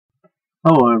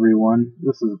Hello everyone,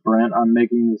 this is Brent. I'm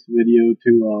making this video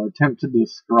to attempt to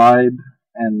describe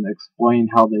and explain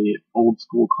how the old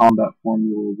school combat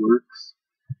formula works.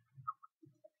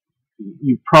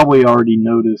 You've probably already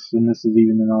noticed, and this is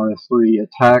even in RS3,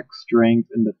 attack, strength,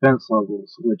 and defense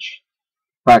levels, which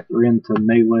factor into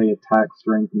melee, attack,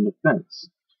 strength, and defense.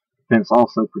 Defense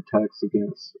also protects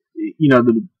against,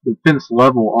 the defense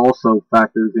level also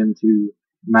factors into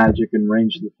magic and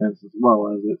ranged defense as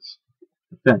well as its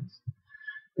defense.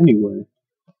 Anyway,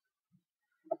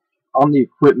 on the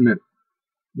equipment,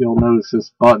 you'll notice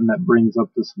this button that brings up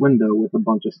this window with a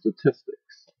bunch of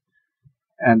statistics.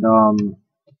 And I'd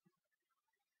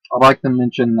like to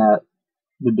mention that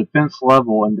the defense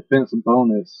level and defense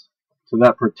bonus to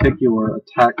that particular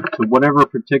attack, to whatever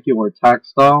particular attack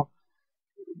style,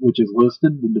 which is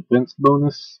listed, the defense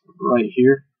bonus right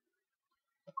here,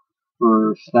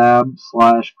 for stab,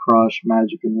 slash, crush,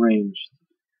 magic, and ranged.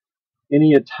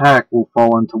 Any attack will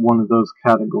fall into one of those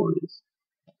categories.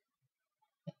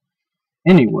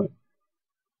 Anyway,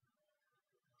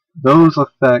 those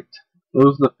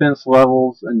defense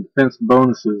levels and defense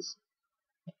bonuses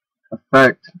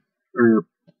affect or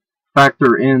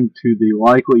factor into the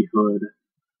likelihood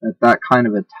that that kind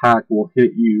of attack will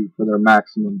hit you for their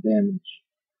maximum damage.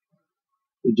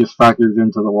 It just factors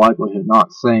into the likelihood,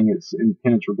 not saying it's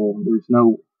impenetrable. There's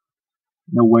no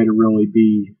way to really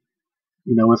be,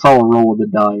 it's all a roll of the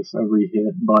dice every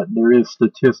hit, but there is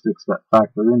statistics that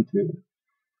factor into it.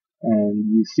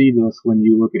 And you see this when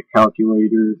you look at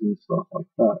calculators and stuff like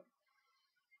that.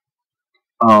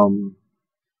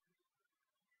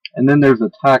 And then there's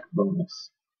attack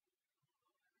bonus,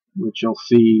 which you'll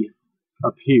see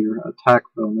up here, attack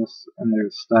bonus, and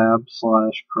there's stab,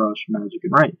 slash, crush, magic,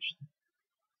 and ranged.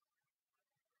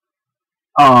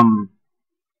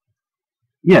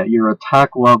 Yeah, your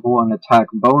attack level and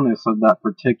attack bonus of that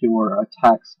particular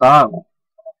attack style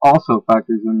also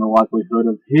factors in the likelihood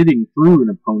of hitting through an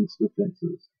opponent's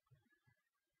defenses.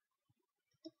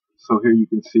 So here you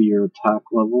can see your attack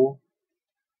level,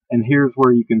 and here's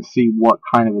where you can see what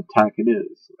kind of attack it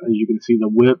is. As you can see, the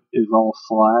whip is all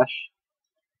slash,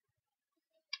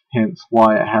 hence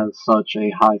why it has such a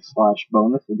high slash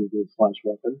bonus. It is a slash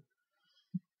weapon.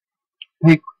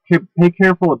 Pay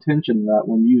careful attention to that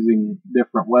when using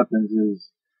different weapons.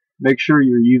 Is make sure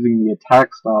you're using the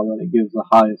attack style that it gives the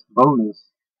highest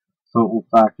bonus, so it will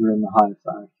factor in the highest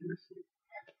accuracy.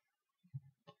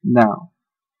 Now,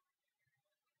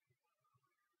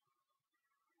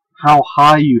 how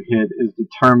high you hit is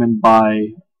determined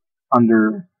by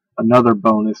under another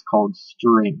bonus called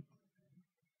strength.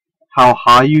 How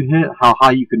high you hit, how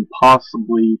high you can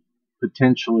possibly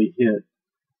potentially hit,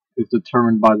 is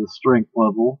determined by the strength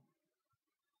level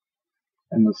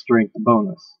and the strength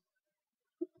bonus.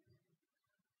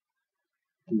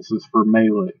 And this is for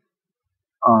melee.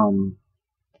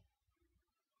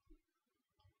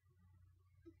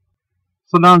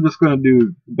 So now I'm just going to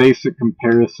do basic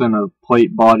comparison of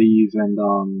plate bodies and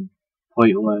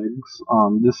plate legs.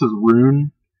 This is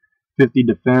rune, 50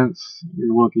 defense.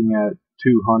 You're looking at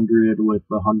 200 with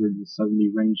 170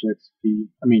 range XP.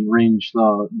 Range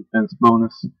defense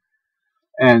bonus.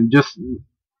 And just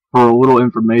for a little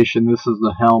information, this is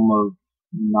the helm of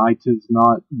Knight is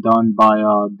not done by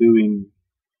doing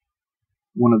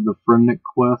one of the fremenik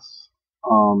quests.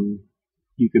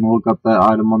 You can look up that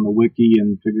item on the wiki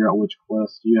and figure out which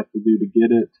quest you have to do to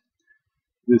get it.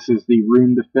 This is the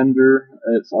rune defender.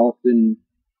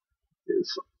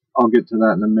 I'll get to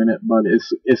that in a minute, but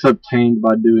it's obtained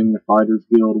by doing the fighter's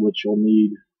guild, which you'll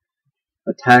need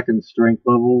attack and strength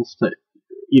levels to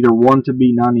either one to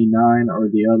be 99 or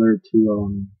the other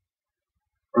to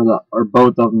or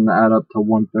both of them to add up to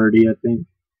 130, I think.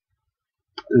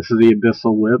 This is the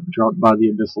Abyssal Whip, dropped by the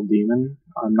Abyssal Demon.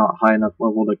 I'm not high enough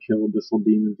level to kill Abyssal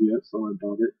Demons yet, so I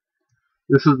bought it.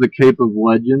 This is the Cape of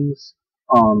Legends.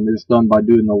 It's done by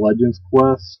doing the Legends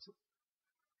quest.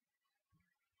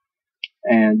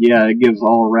 And yeah, it gives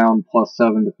all around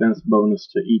 +7 defense bonus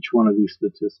to each one of these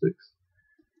statistics.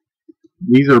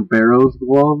 These are Barrow's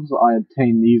gloves. I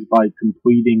obtained these by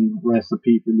completing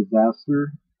Recipe for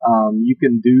Disaster. You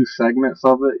can do segments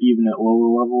of it even at lower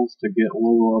levels to get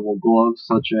lower level gloves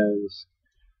such as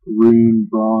rune,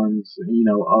 bronze,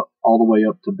 all the way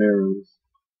up to Barrows.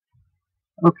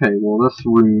 Okay, well this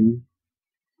rune,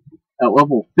 at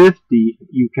level 50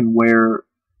 you can wear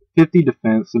 50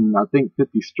 defense and I think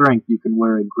 50 strength. You can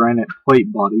wear a granite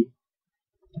plate body,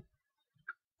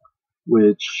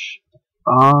 which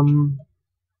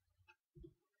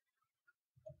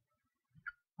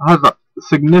has a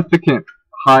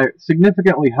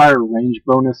significantly higher range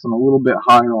bonus and a little bit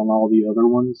higher on all the other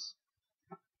ones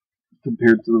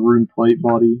compared to the rune plate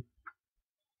body.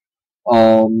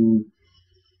 And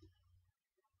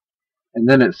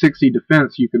then at 60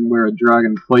 defense, you can wear a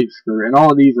dragon plate skirt, and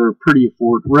all of these are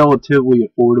relatively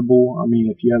affordable. I mean,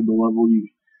 if you have the level,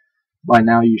 by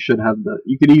now you should have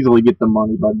you could easily get the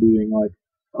money by doing like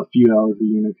a few hours of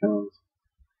unicals.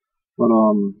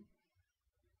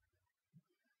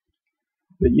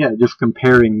 But yeah, just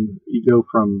comparing, you go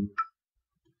from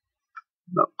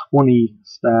about 20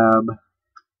 stab,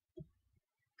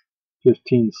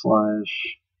 15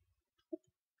 slash,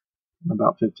 and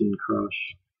about 15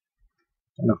 crush.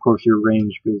 And of course your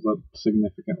range goes up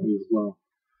significantly as well.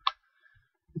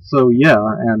 So yeah,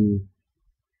 and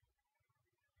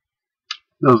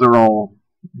those are all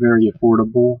very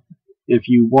affordable. If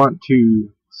you want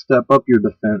to step up your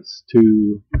defense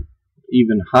to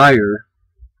even higher,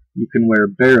 you can wear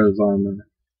Barrow's armor,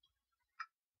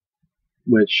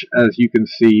 which, as you can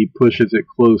see, pushes it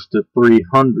close to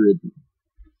 300.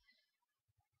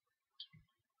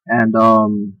 And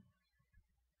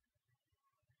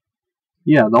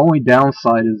yeah, the only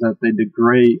downside is that they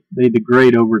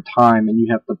degrade over time, and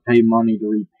you have to pay money to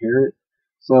repair it.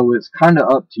 So it's kind of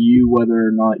up to you whether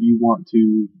or not you want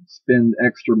to spend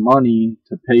extra money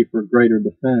to pay for greater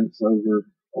defense over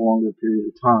a longer period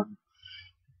of time.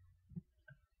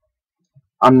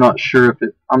 I'm not sure if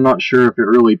it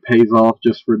really pays off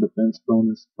just for defense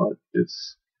bonus, but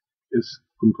it's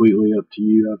completely up to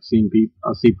you. I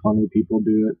see plenty of people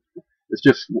do it. It's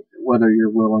just whether you're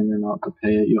willing or not to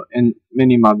pay it. In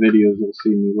many of my videos, you'll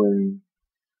see me wearing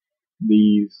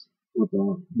these with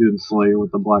doing Slayer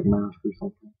with the black mask or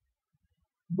something.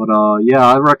 But yeah,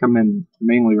 I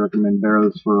mainly recommend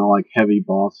Barrows for like heavy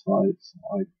boss fights.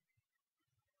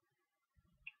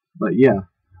 But yeah,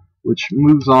 which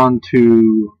moves on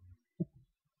to.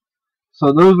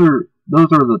 So those are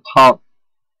the top,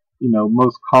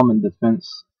 most common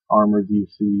defense armors you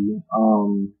see.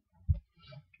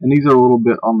 And these are a little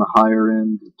bit on the higher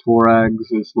end.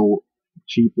 Torags is the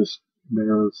cheapest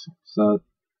Barrows set.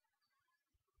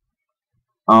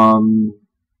 I'm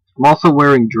also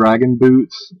wearing dragon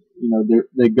boots.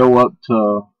 They go up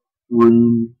to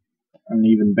rune and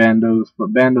even bandos,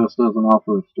 but bandos doesn't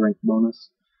offer a strength bonus,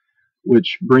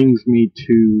 which brings me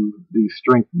to the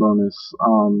strength bonus.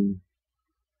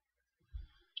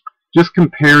 Just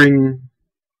comparing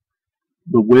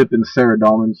the whip and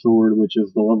Saradomin sword, which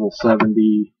is the level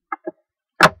 70.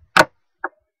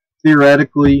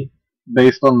 Theoretically,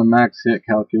 based on the max hit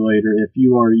calculator, if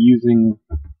you are using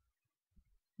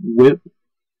whip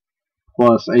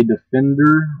plus a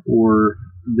defender, or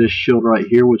this shield right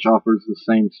here, which offers the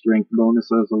same strength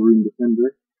bonus as a rune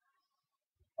defender,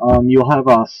 you'll have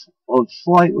a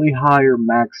slightly higher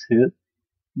max hit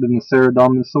than the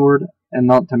Saradomin sword, and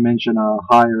not to mention a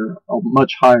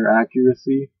much higher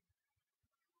accuracy.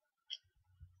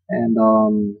 And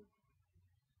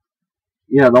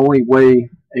yeah, the only way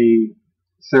a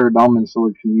Saradomin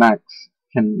sword can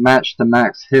match the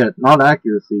max hit, not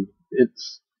accuracy.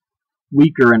 It's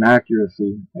weaker in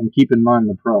accuracy, and keep in mind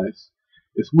the price.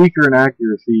 It's weaker in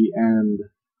accuracy, and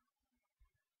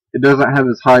it doesn't have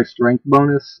as high strength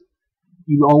bonus.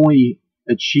 You only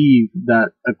achieve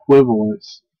that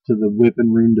equivalence to the whip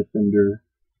and rune defender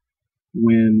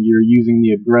when you're using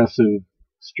the aggressive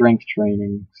strength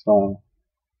training style,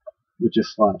 which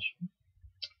is slash.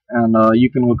 And you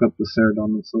can look up the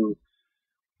Saradomin sword.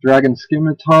 Dragon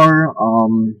Scimitar,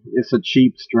 it's a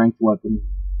cheap strength weapon.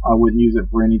 I wouldn't use it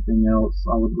for anything else.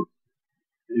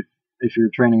 If you're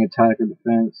training attack or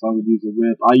defense, I would use a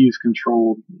whip. I use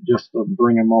control just to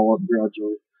bring them all up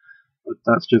gradually, but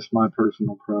that's just my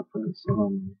personal preference.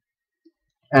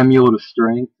 Amulet of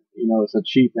Strength, it's a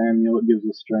cheap amulet, gives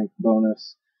a strength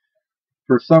bonus.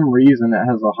 For some reason, it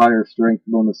has a higher strength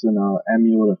bonus than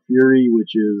Amulet of Fury,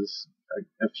 which is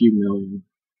a few million,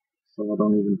 so I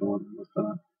don't even bother with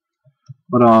that.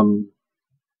 But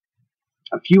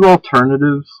a few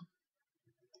alternatives,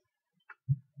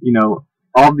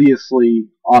 obviously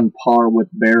on par with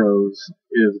Barrows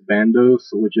is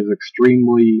Bandos, which is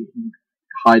extremely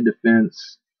high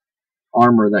defense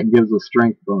armor that gives a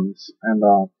strength bonus. And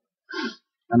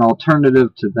an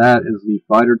alternative to that is the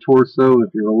Fighter Torso.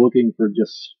 If you're looking for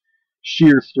just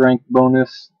sheer strength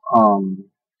bonus,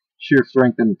 sheer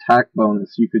strength and attack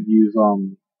bonus, you could use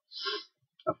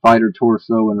a Fighter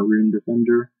Torso and a Rune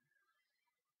Defender.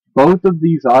 Both of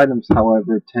these items,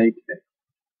 however, take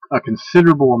a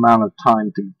considerable amount of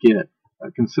time to get,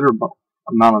 a considerable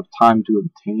amount of time to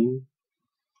obtain.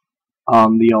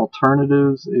 The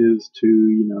alternatives is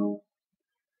to,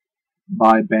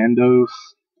 buy Bandos,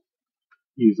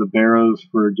 use a Barrows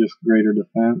for just greater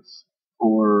defense,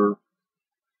 or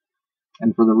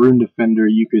And for the Rune Defender,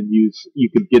 you could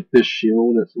get this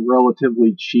shield. It's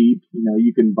relatively cheap. You know,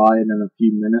 you can buy it in a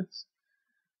few minutes,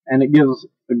 and it gives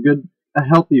a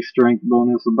healthy strength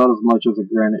bonus, about as much as a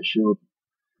granite shield.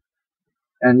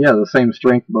 And yeah, the same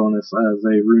strength bonus as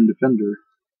a Rune Defender.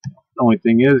 The only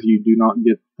thing is, you do not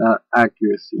get that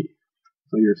accuracy.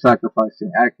 So you're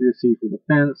sacrificing accuracy for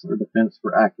defense, or defense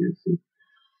for accuracy.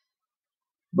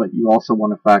 But you also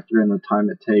want to factor in the time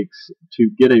it takes to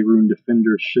get a Rune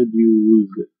Defender should you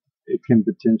lose it. It can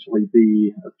potentially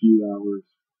be a few hours.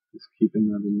 Just keeping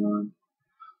that in mind.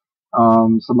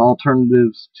 Some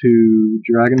alternatives to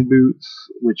Dragon Boots,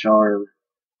 which are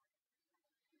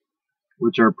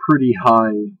pretty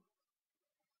high,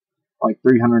 like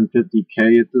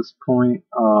 350k at this point.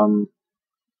 An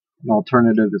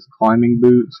alternative is Climbing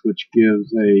Boots, which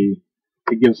gives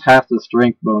half the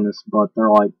strength bonus, but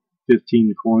they're like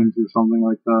 15 coins or something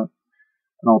like that.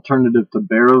 An alternative to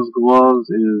Barrow's Gloves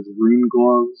is Rune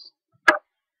Gloves.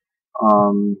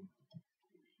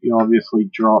 You obviously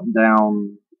drop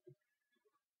down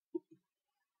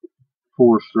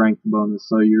 4 strength bonus,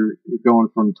 so you're going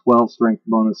from 12 strength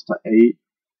bonus to 8,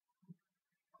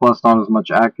 plus not as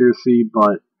much accuracy,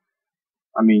 but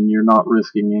I mean, you're not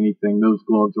risking anything. Those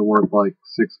gloves are worth like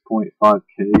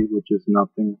 6.5k, which is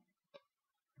nothing.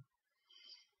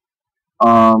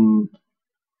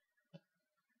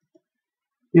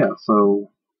 Yeah,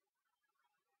 so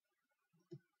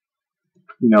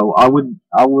you know, I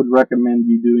would recommend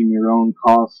you doing your own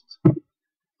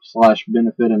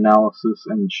cost/benefit analysis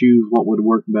and choose what would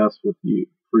work best for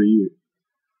you.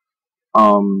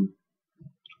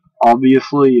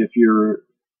 Obviously, if you're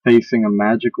facing a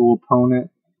magical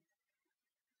opponent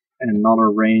and not a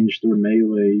ranged or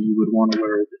melee, you would want to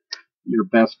wear your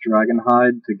best dragon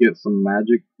hide to get some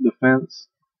magic defense.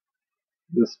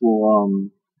 This will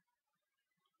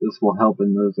help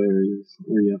in those areas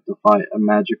where you have to fight a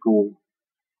magical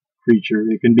creature.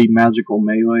 It can be magical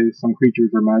melee. Some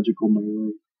creatures are magical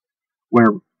melee,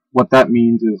 where what that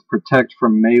means is protect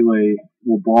from melee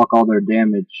will block all their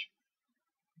damage,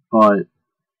 but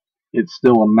it's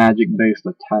still a magic-based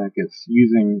attack. It's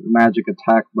using magic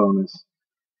attack bonus,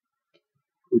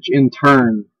 which in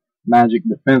turn, magic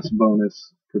defense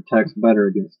bonus protects better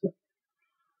against it,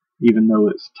 even though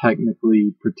it's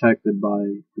technically protected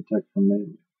by protect from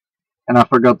melee. And I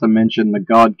forgot to mention, the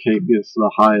God Cape gets the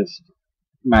highest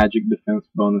magic defense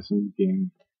bonus in the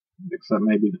game, except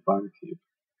maybe the Fire Cape.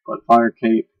 But Fire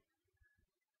Cape,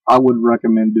 I would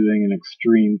recommend doing an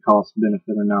extreme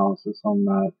cost-benefit analysis on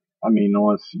that. I mean,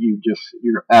 unless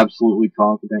you're absolutely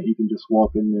confident you can just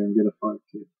walk in there and get a Fire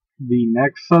Cape. The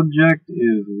next subject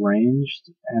is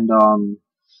ranged, and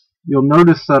you'll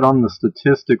notice that on the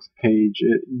statistics page,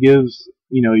 it gives,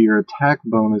 you know, your attack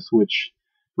bonus, which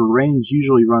for range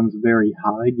usually runs very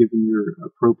high given you're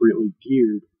appropriately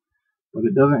geared, but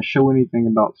it doesn't show anything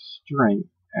about strength,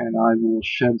 and I will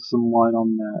shed some light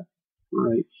on that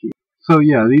right here. So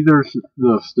yeah, these are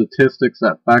the statistics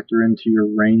that factor into your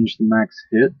ranged max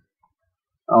hit.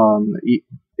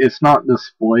 It's not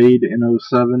displayed in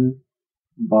 07,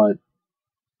 but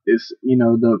it's, you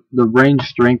know, the range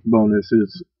strength bonus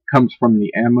comes from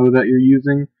the ammo that you're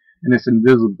using, and it's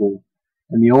invisible.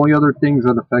 And the only other things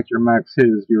that affect your max hit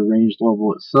is your ranged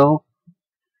level itself,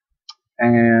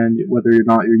 and whether or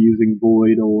not you're using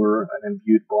Void or an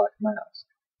imbued black mask.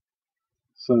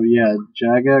 So yeah,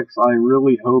 Jagex, I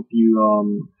really hope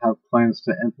you have plans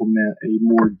to implement a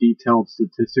more detailed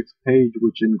statistics page,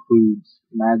 which includes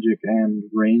magic and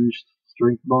ranged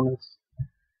strength bonus.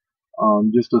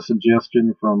 Just a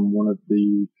suggestion from one of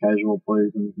the casual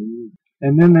players in the community.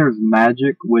 And then there's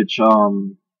magic, which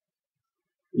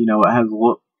you know, it has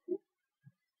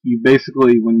you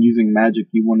basically, when using magic,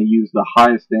 you want to use the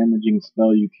highest damaging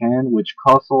spell you can, which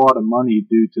costs a lot of money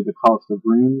due to the cost of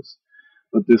runes,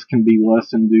 but this can be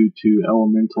lessened due to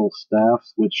elemental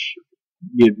staffs, which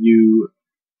give you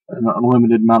an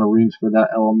unlimited amount of runes for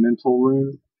that elemental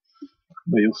rune,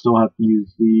 but you'll still have to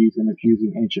use these, and if you're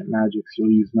using ancient magics, you'll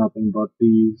use nothing but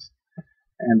these.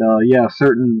 And yeah,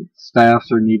 certain staffs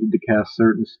are needed to cast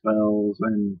certain spells,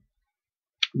 and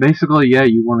basically, yeah,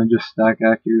 you want to just stack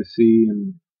accuracy,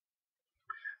 and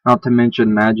not to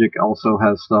mention magic also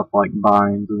has stuff like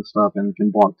binds and stuff, and can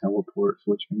block teleports,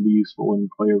 which can be useful in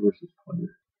player versus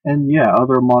player. And yeah,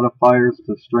 other modifiers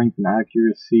to strength and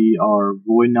accuracy are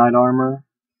Void Knight Armor,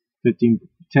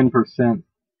 10%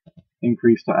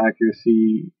 increase to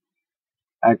accuracy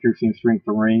and strength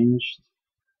to ranged,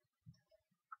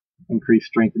 increased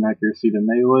strength and accuracy to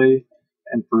melee,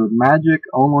 and for magic,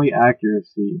 only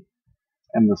accuracy.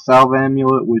 And the Salve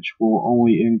Amulet, which will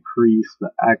only increase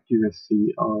the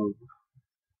accuracy of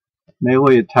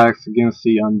Melee attacks against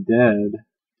the undead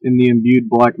in the imbued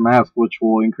black mask, which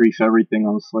will increase everything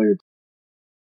on the Slayer